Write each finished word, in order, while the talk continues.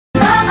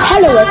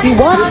Hello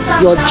everyone,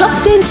 you're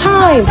just in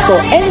time for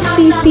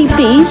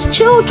NCCB's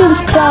Children's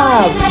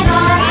Club.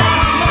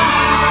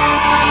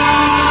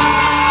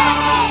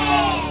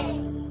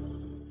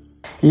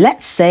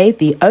 Let's say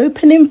the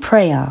opening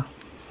prayer.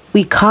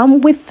 We come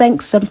with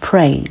thanks and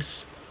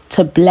praise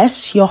to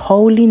bless your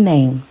holy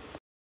name.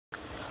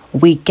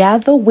 We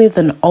gather with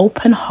an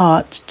open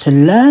heart to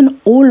learn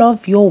all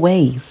of your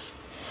ways.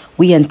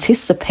 We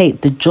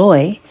anticipate the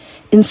joy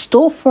in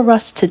store for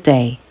us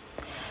today.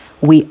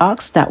 We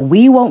ask that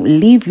we won't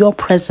leave your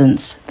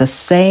presence the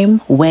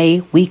same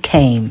way we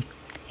came.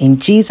 In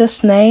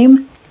Jesus'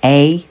 name,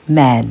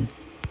 amen.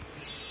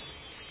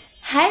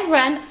 Hi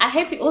everyone, I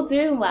hope you're all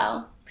doing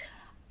well.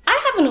 I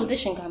have an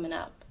audition coming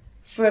up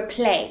for a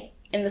play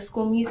in the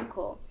school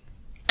musical,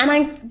 and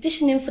I'm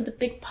auditioning for the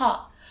big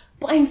part,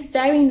 but I'm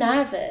very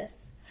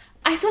nervous.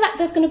 I feel like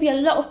there's going to be a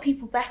lot of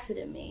people better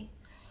than me.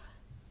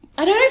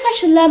 I don't know if I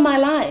should learn my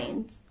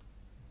lines.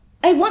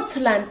 I want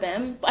to learn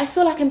them, but I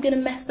feel like I'm going to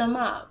mess them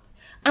up.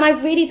 And I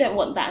really don't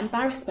want that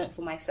embarrassment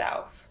for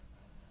myself.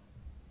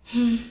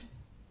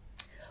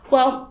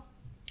 Well,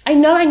 I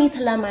know I need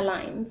to learn my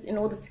lines in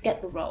order to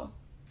get the role.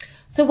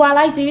 So while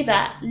I do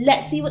that,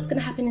 let's see what's going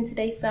to happen in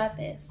today's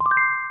service.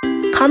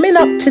 Coming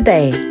up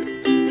today,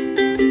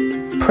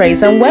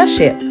 praise and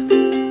worship,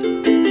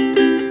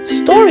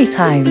 story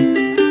time,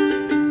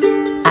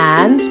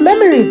 and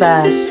memory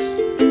verse.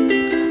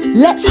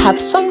 Let's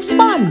have some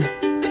fun.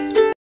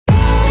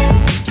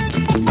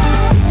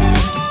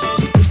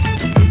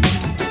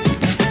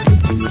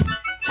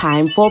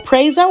 Time for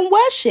praise and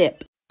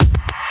worship.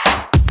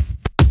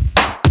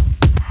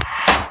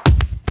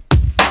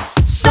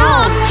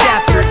 Psalm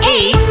chapter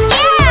 8,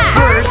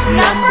 verse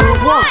number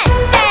 1.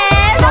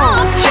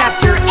 Psalm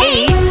chapter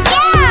 8,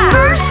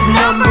 verse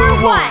number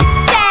 1.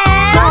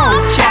 Psalm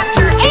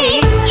chapter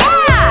 8,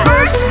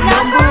 verse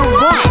number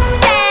 1.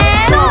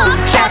 Psalm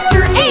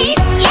chapter 8,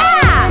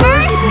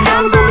 verse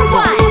number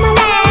 1.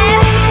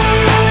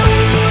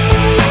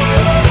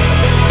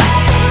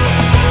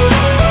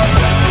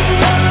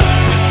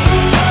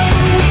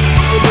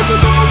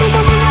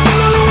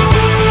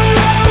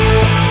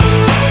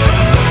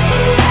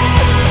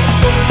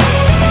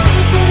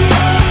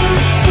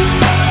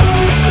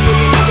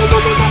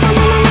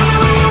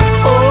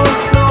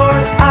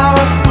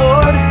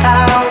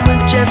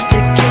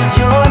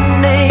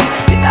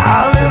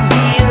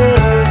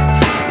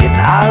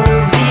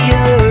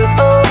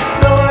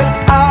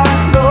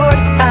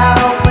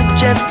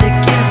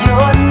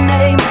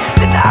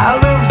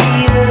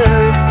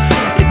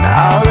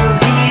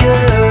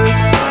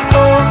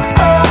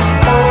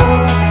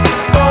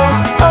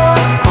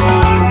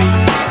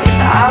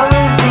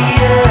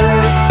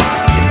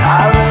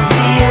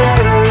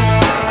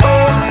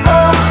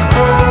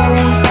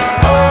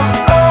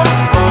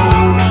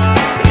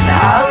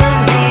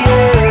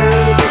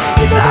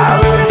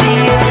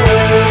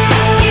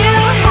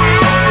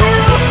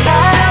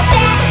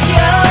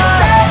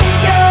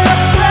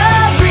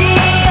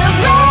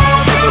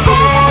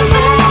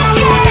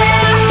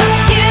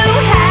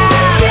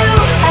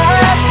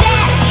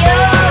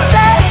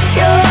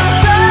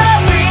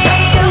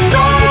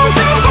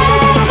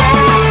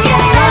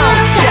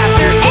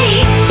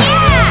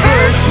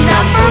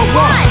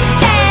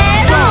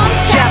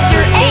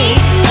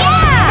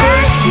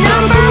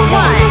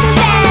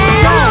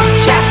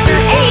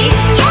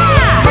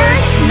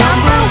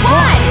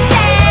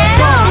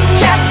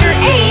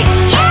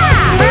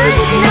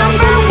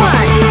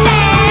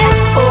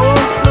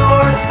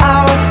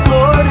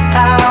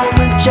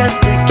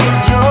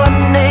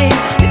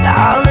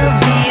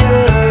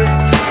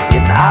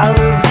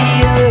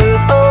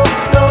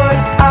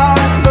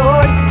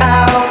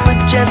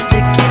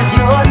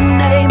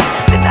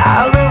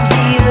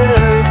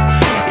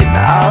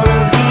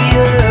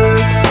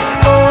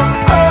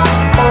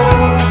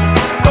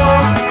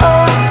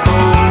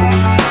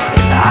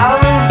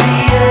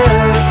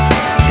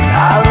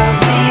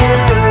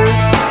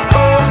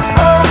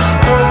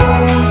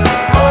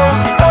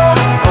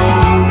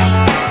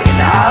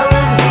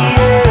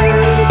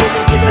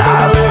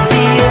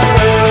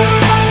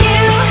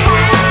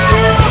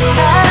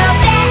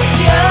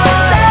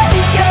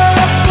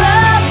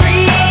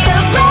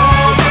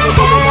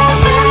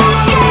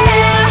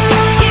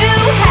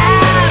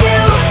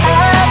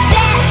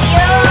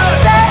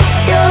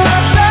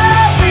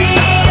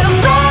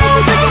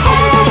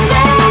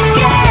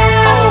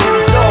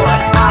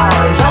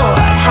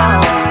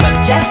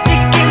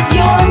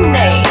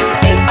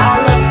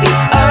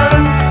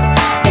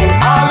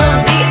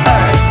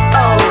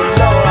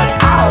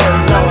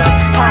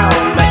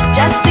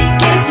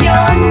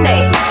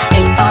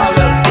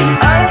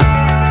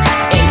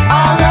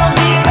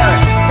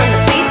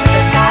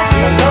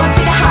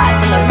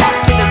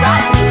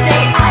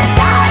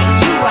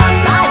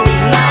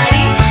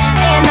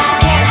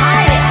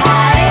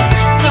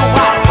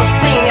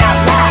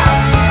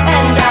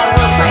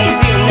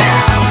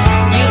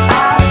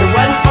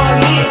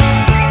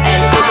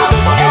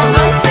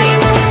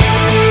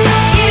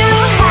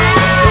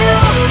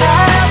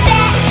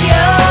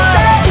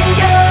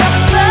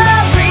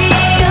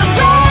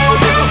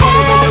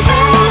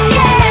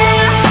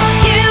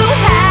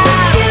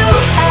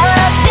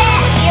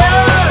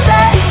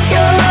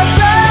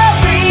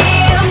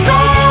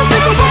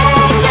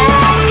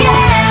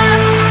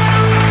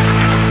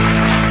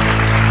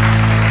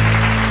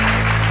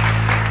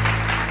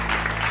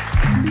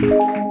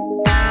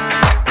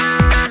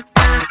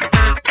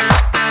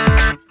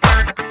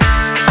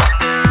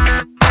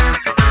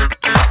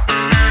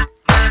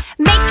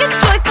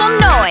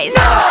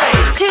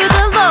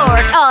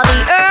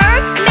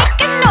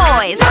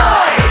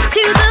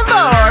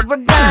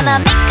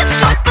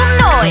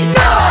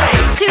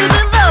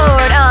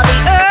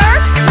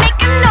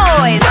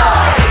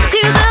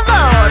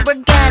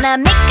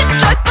 make a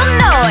joyful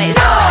noise.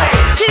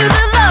 To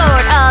the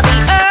Lord, all the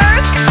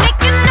earth,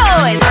 make a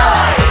noise.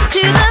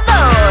 To the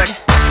Lord.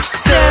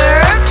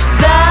 Serve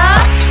the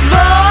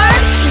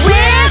Lord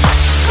with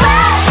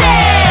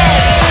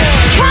gladness.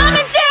 Come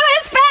into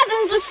His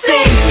presence with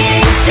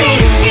singing,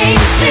 singing,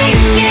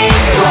 singing.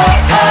 Whoa,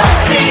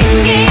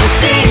 singing,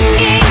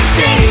 singing,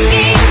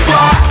 singing.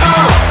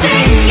 Whoa,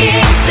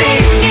 singing,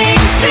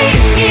 singing,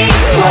 singing.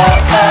 Whoa,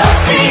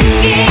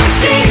 singing,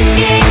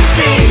 singing,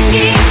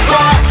 singing.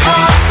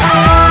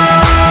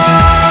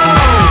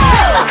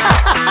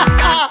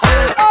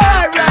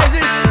 Alright,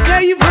 risers, now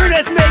you've heard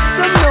us make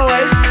some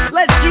noise.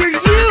 Let's hear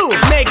you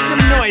make some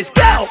noise.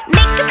 Go!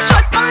 Make a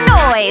joyful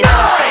noise.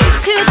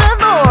 To the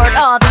Lord,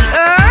 all the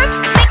earth,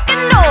 make a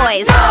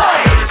noise.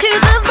 To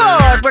the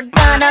Lord, we're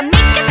gonna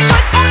make a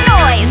joyful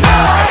noise.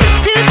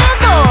 To the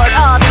Lord,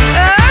 all the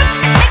earth,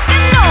 make a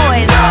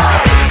noise.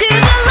 To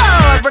the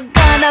Lord, we're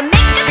gonna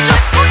make a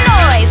joyful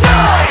noise.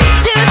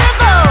 To the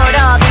Lord,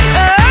 all the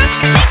earth,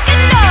 make a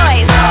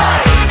noise.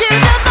 To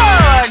the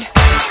Lord.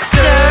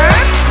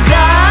 Serve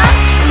the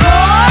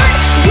Lord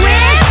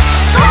with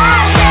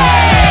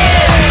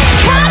gladness.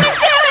 Come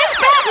into His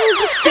presence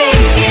with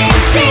singing,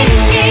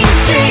 singing,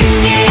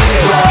 singing.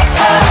 Whoa,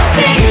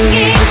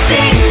 singing,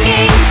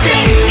 singing,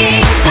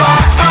 singing.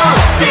 Whoa,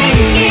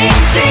 singing,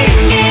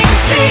 singing,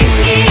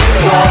 singing.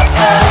 Whoa,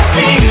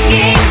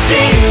 singing,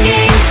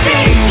 singing,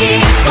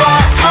 singing.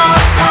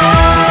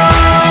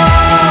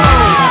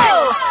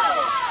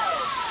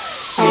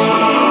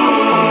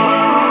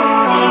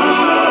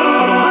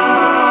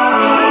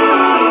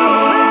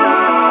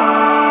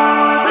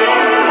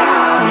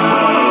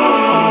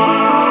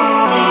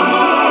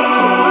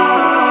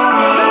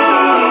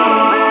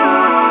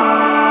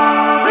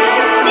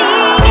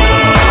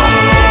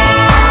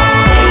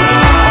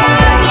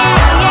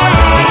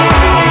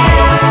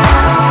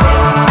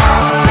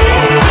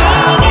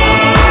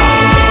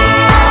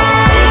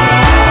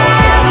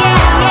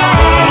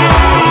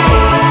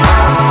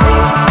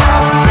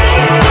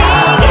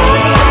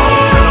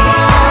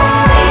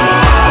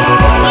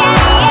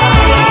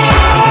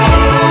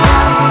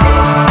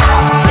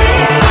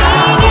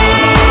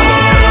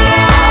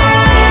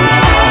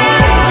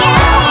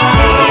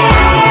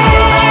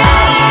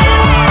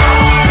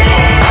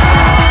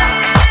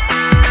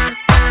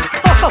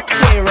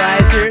 Okay,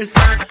 risers,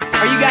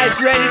 are you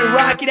guys ready to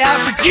rock it out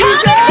for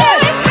Jesus?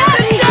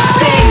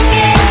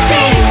 Singing,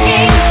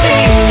 singing,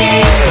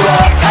 singing.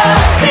 Whoa,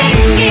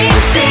 singing,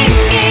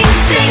 singing,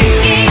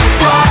 singing.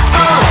 Whoa,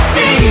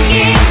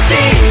 singing,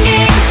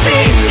 singing,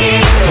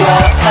 singing.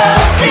 Whoa,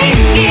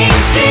 singing,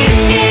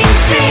 singing,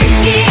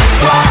 singing.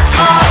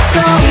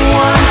 Psalm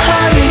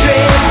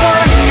 100,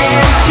 1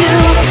 and 2.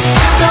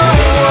 Psalm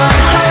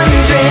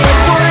 100,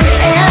 1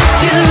 and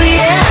 2,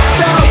 yeah.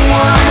 Psalm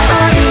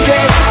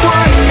 100,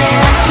 1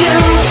 and 2.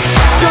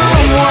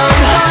 Psalm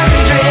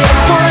 100,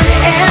 1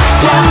 and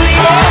 2,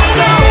 yeah.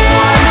 Psalm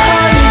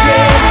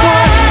 100,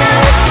 1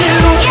 and 2.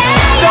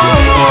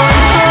 Psalm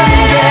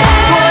 100,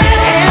 1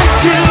 and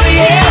 2,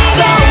 yeah.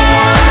 Psalm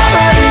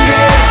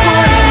 100,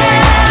 1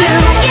 and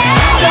 2.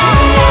 Psalm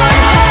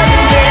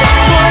 100,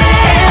 1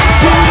 and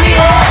 2,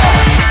 yeah.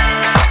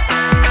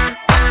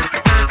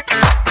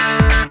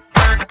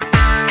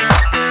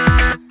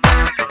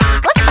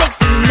 Let's make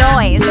some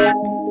noise.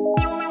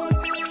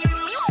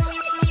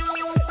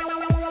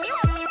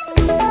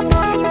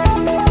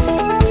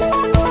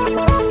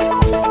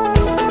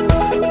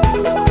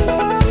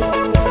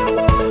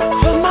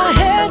 From my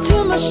head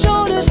to my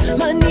shoulders,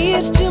 my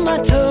knees to my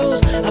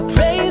toes, I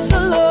praise the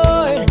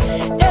Lord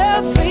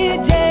every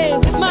day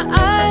with my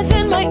eyes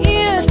and my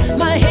ears,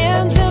 my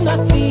hands and my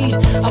feet.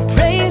 I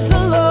praise the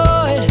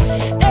Lord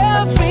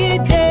every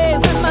day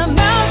with my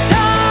mouth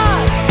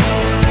talks.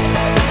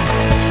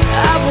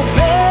 I will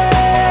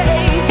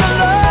praise the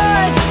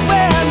Lord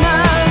where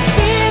my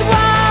feet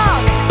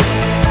walk.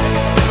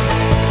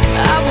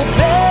 I will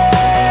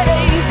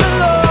praise the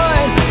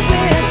Lord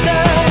with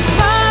a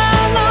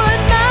smile on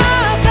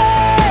my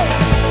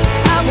face.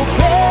 I will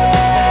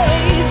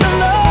praise the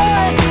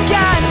Lord.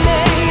 God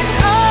made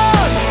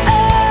all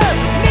of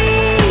me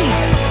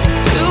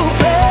to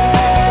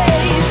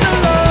praise the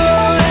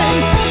Lord.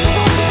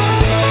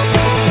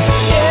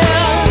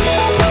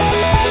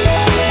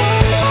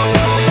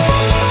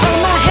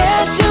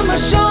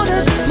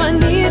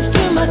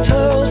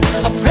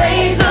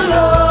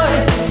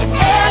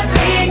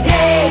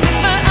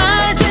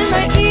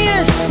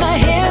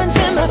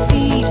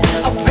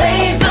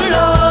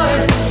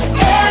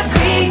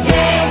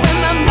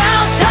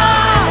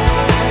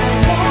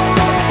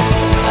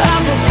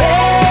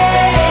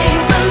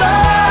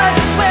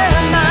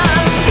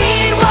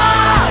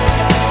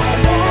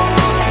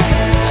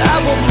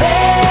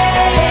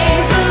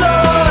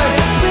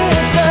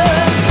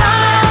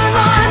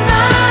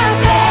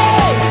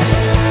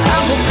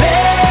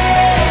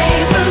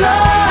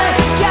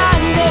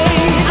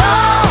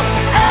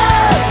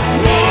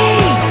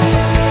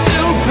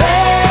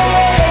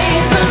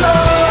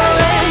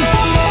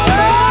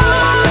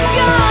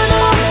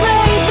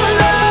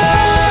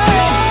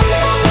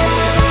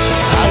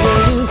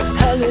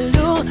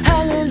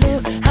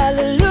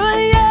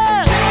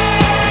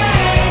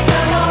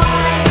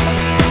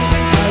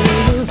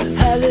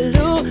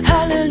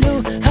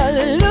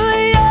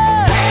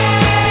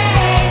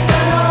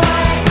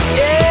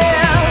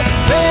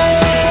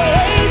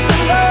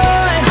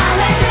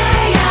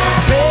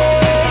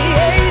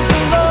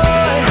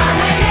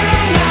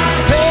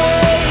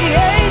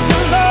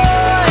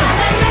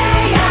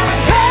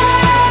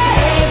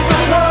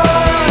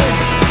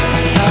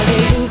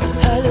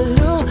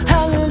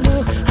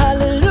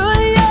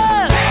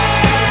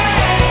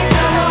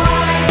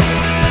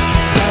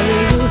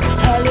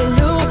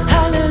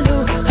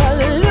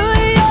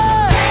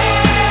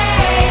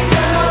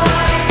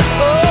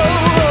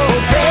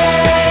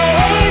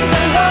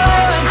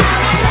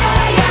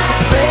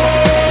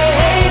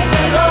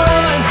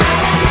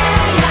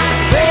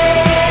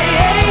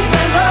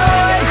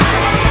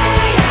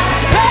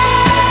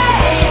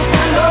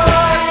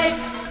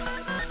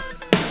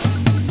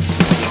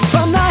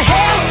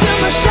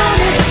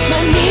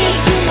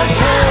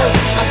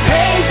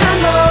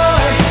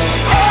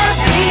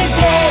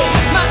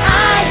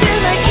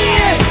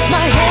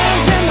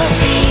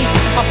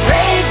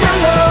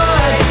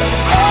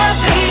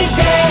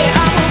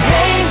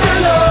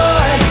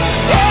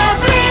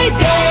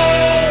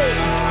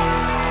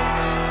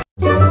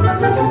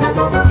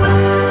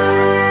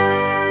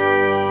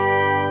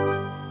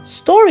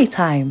 Story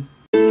time.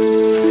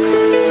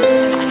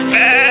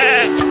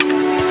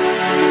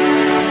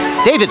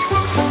 David,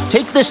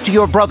 take this to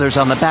your brothers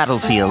on the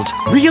battlefield.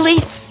 Really?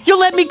 You'll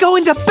let me go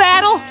into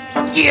battle?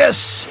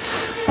 Yes,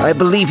 I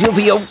believe you'll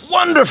be a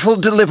wonderful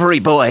delivery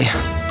boy.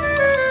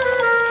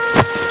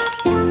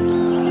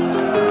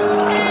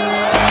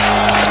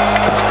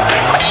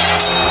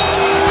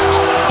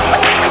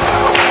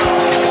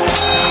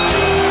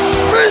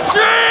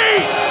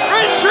 Retreat!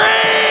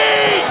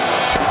 Retreat!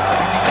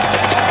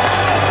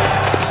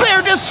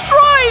 They're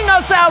destroying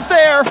us out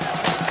there!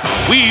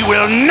 We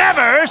will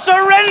never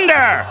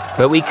surrender!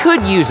 But we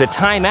could use a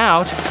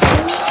timeout.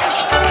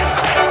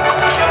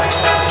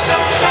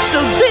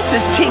 So this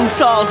is King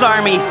Saul's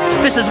army.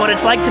 This is what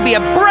it's like to be a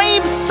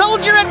brave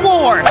soldier at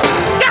war.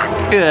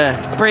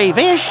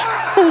 Brave-ish?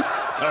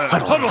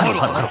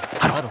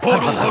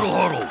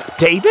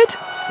 David?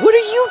 What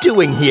are you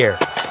doing here?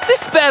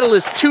 This battle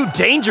is too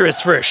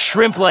dangerous for a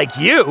shrimp like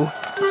you.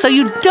 So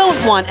you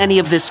don't want any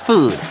of this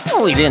food?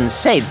 We didn't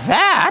say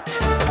that.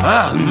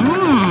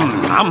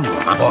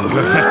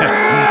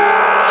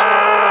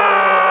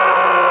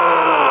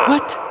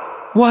 What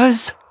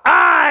was...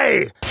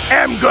 I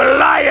am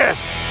Goliath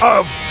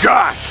of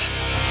Gath.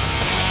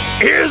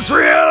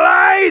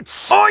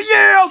 Israelites! Oh,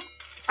 yeah!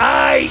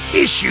 I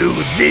issue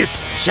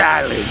this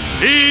challenge.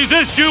 He's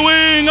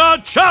issuing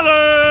a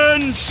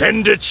challenge!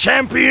 Send a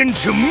champion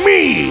to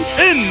me.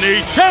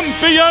 Any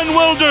champion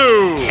will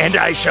do. And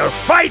I shall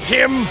fight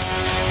him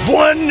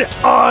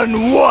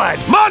one-on-one.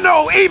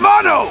 Mano y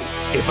mano!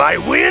 If I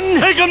win,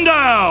 take him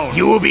down.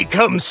 You will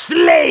become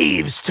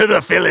slaves to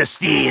the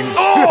Philistines.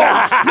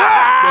 Oh,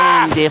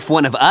 snap! And if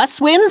one of us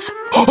wins?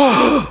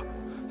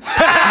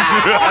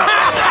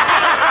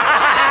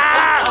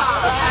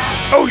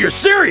 Oh, you're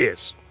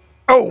serious?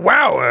 Oh,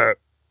 wow,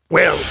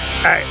 well,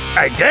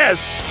 I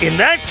guess, in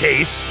that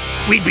case,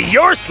 we'd be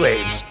your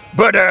slaves.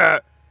 But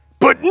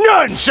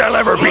none shall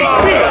ever beat me!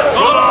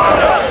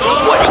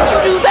 What did you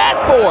do that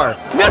for?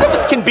 None of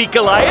us can beat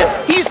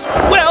Goliath. He's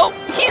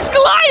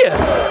Goliath.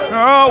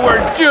 Oh,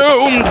 we're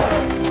doomed!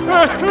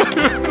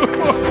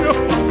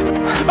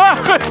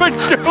 We're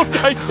doomed,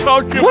 I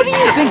told you. What do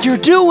you think you're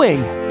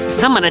doing?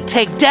 I'm gonna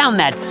take down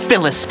that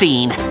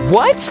Philistine.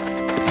 What?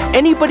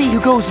 Anybody who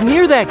goes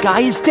near that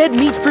guy is dead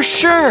meat for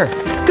sure.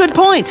 Good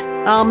point.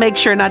 I'll make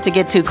sure not to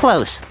get too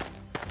close.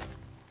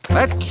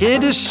 That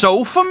kid is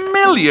so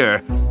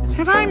familiar.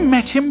 Have I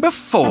met him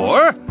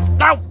before?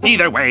 Oh,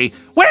 either way,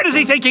 where does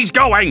he think he's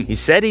going? He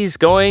said he's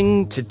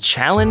going to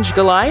challenge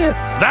Goliath.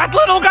 That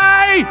little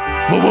guy?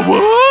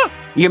 Whoa.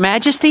 Your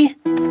Majesty,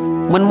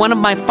 when one of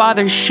my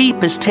father's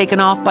sheep is taken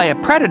off by a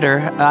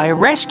predator, I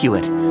rescue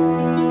it.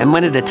 And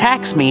when it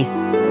attacks me,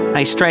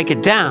 I strike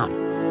it down.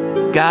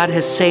 God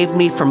has saved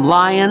me from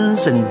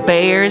lions and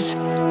bears,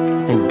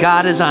 and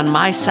God is on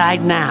my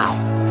side now.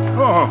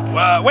 Oh,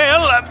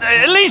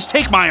 at least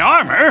take my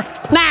armor.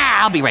 Nah,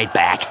 I'll be right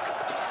back.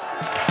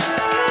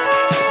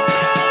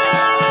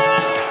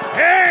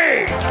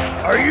 Hey,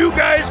 are you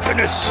guys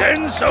gonna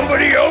send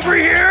somebody over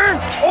here,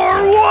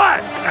 or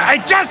what?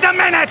 Just a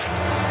minute.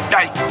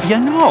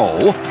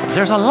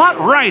 There's a lot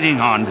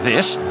riding on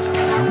this.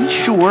 Are we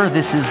sure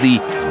this is the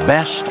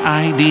best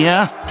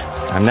idea?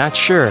 I'm not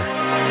sure,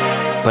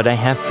 but I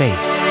have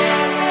faith.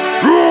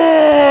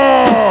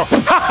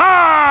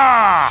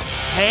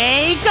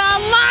 Hey,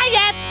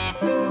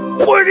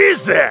 Goliath! What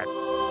is that?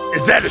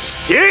 Is that a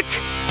stick?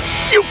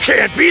 You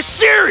can't be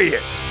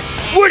serious!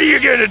 What are you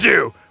gonna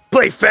do?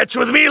 Play fetch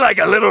with me like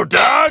a little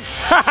dog?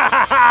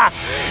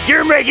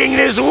 You're making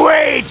this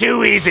way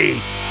too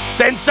easy!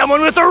 Send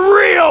someone with a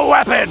real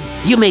weapon!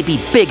 You may be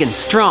big and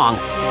strong,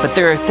 but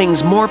there are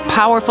things more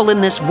powerful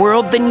in this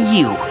world than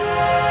you.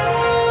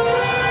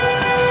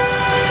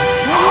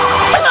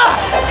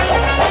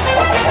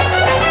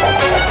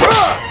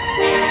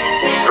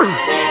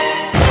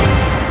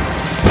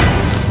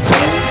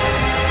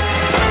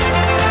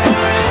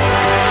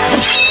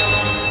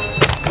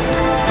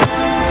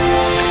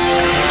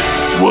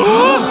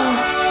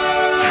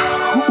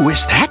 Who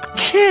is that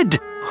kid?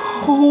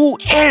 Who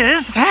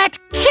is that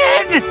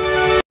kid?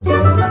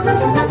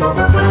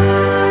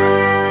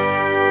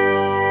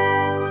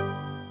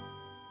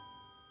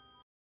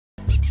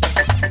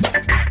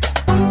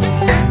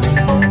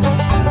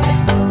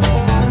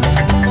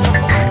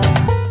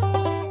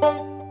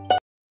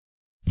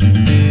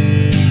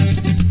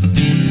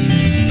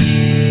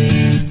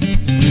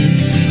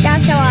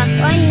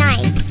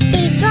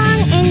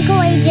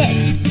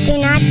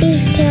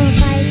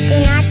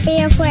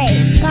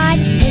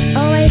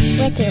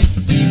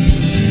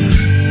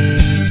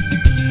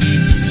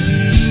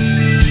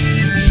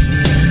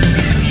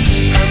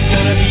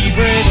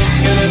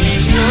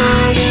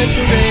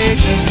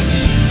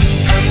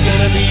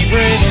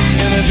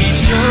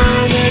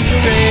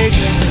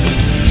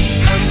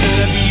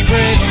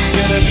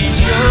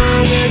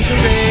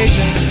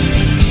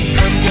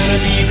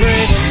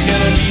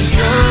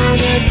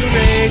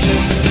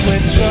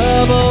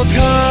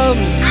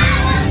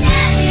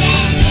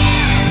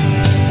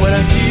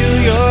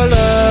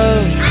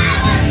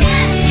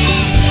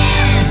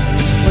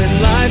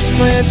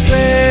 plans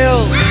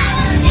fail,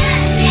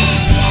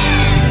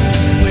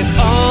 when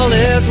all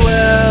is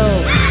well,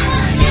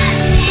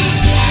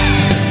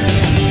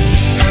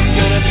 I'm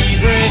gonna be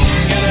brave,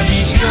 I'm gonna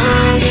be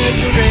strong and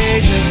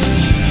courageous.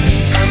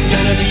 I'm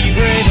gonna be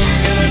brave,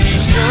 I'm gonna be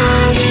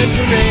strong and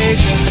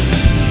courageous.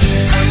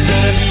 I'm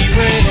gonna be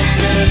brave, I'm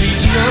gonna be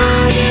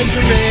strong and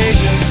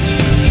courageous.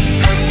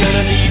 I'm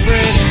gonna be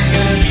brave, I'm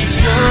gonna be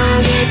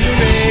strong and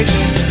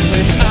courageous.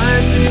 When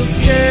I feel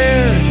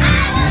scared,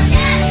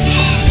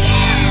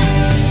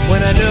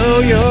 when I know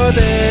you're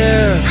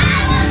there,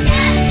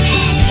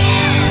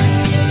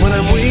 when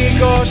I'm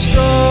weak or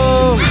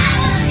strong,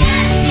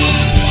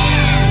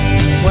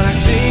 when I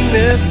sing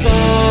this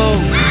song,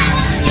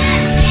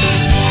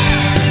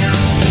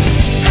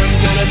 I'm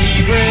gonna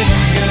be brave,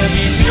 I'm gonna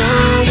be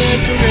strong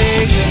and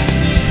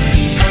courageous.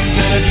 I'm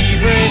gonna be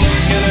brave,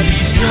 I'm gonna be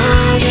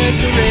strong and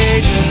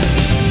courageous.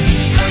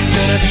 I'm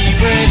gonna be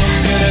brave,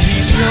 I'm gonna be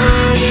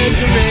strong and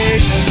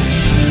courageous.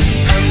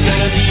 I'm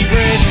gonna be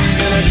brave, I'm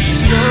gonna be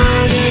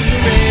strong and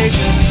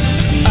courageous.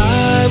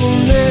 I will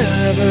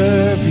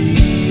never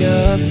be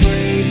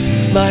afraid.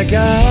 My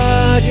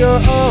God,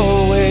 you're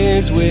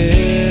always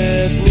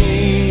with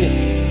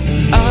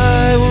me.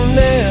 I will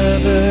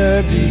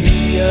never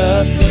be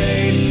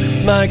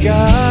afraid. My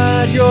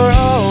God, you're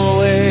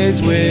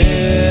always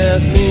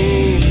with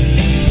me.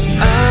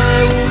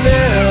 I will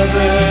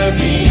never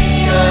be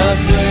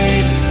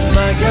afraid.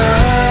 My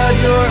God,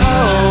 you're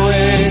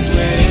always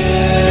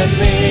with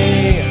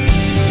me.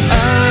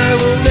 I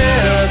will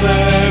never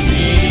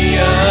be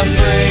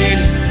afraid.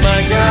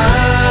 My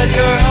God,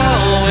 you're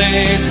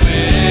always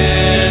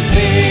with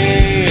me.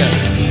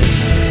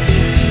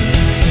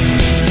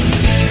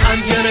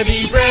 I'm gonna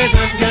be brave,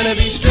 I'm gonna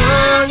be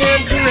strong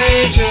and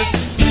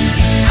courageous.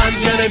 I'm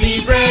gonna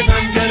be brave,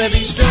 I'm gonna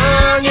be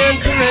strong and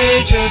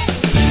courageous.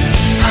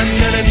 I'm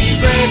gonna be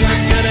brave,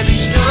 I'm gonna be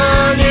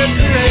strong and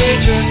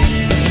courageous.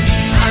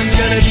 I'm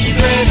gonna be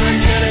brave, I'm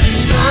gonna be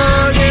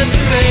strong and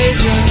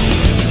courageous.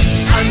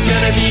 I'm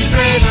gonna be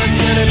brave, I'm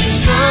gonna be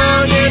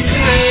strong and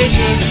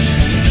courageous.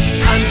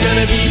 I'm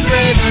gonna be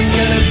brave, I'm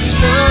gonna be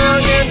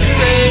strong and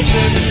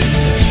courageous.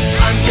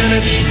 I'm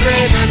gonna be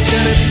brave, I'm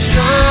gonna be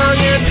strong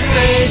and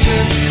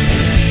courageous.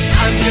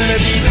 I'm gonna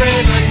be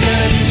brave, I'm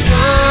gonna be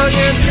strong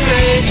and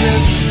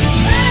courageous.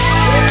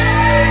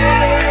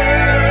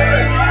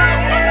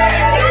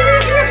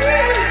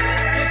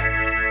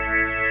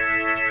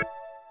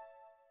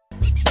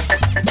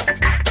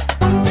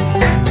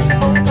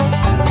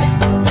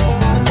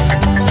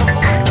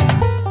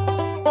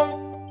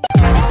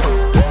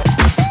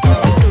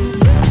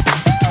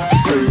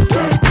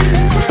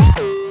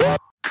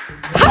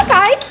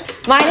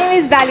 My name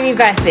is Valerie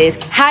Versus.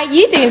 How are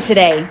you doing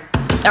today?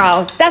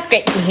 Oh, that's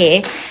great to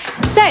hear.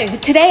 So,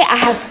 today I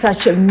have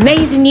such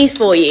amazing news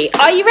for you.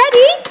 Are you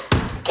ready?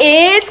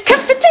 It's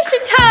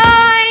competition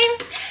time!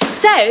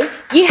 So,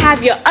 you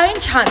have your own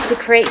chance to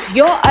create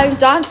your own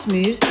dance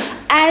moves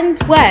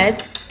and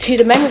words to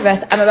the memory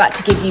verse I'm about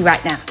to give you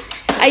right now.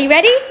 Are you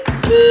ready?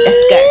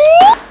 Let's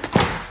go.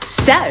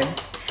 So,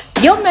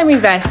 your memory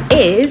verse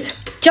is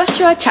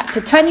Joshua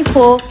chapter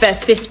 24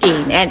 verse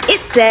 15, and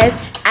it says,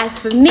 "As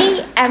for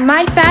me and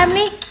my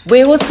family,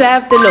 we will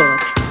serve the Lord."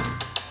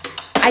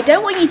 I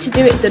don't want you to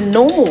do it the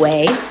normal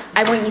way.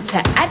 I want you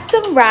to add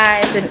some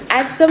rhymes and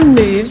add some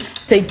moves,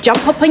 so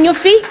jump up on your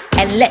feet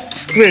and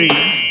let's groove.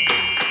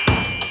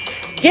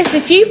 Just a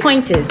few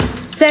pointers.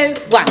 So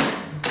 1,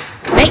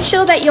 make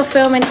sure that you're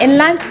filming in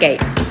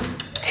landscape.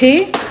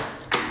 2,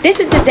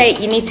 this is the date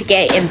you need to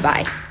get it in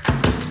by.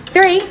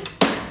 3,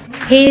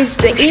 here's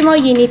the email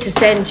you need to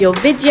send your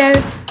video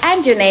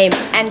and your name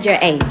and your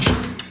age.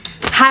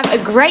 Have a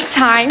great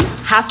time,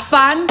 have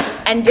fun,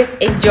 and just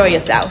enjoy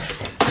yourself.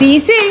 See you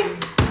soon.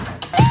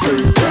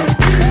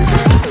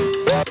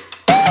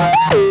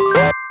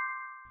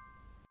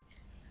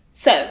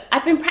 So,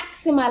 I've been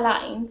practicing my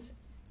lines.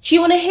 Do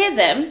you want to hear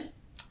them?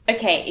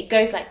 Okay, it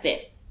goes like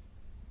this.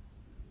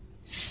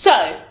 So,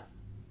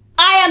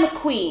 I am a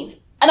queen,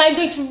 and I'm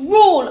going to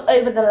rule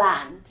over the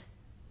land.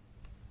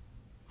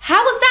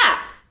 How was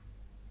that?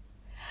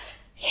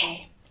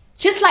 Okay,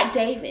 just like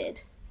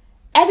David,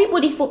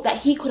 everybody thought that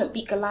he couldn't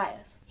beat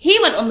Goliath. He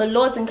went on the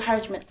Lord's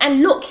encouragement,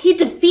 and look, he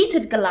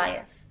defeated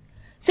Goliath.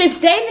 So if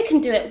David can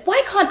do it,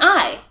 why can't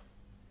I?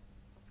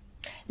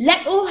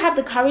 Let's all have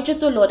the courage of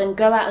the Lord and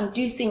go out and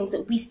do things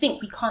that we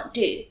think we can't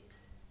do.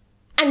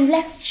 And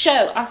let's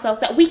show ourselves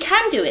that we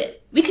can do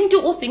it. We can do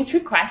all things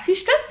through Christ who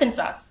strengthens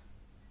us.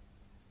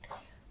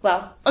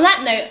 Well, on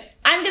that note,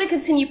 I'm going to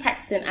continue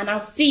practicing, and I'll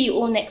see you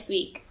all next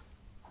week.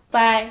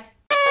 Bye.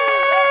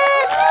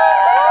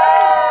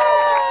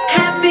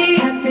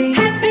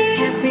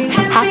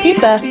 Happy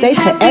birthday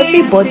to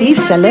everybody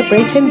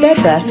celebrating their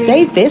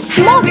birthday this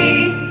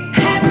month.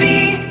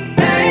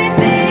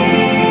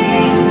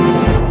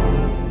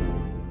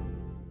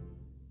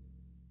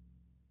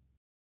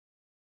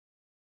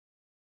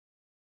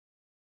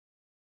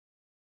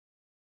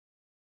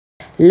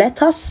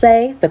 Let us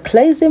say the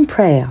closing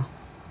prayer.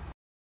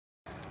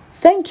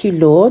 Thank you,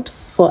 Lord,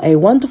 for a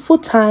wonderful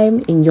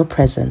time in your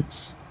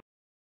presence.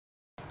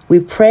 We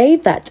pray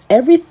that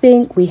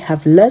everything we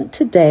have learnt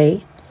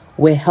today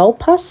will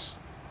help us,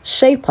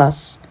 shape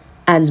us,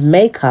 and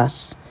make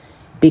us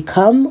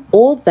become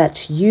all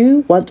that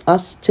you want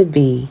us to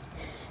be.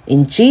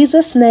 In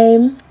Jesus'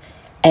 name,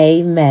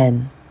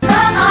 amen. Our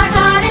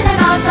God is an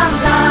awesome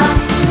God.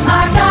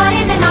 Our God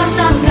is an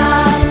awesome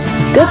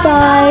God.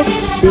 Goodbye.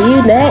 See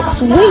you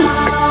next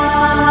week.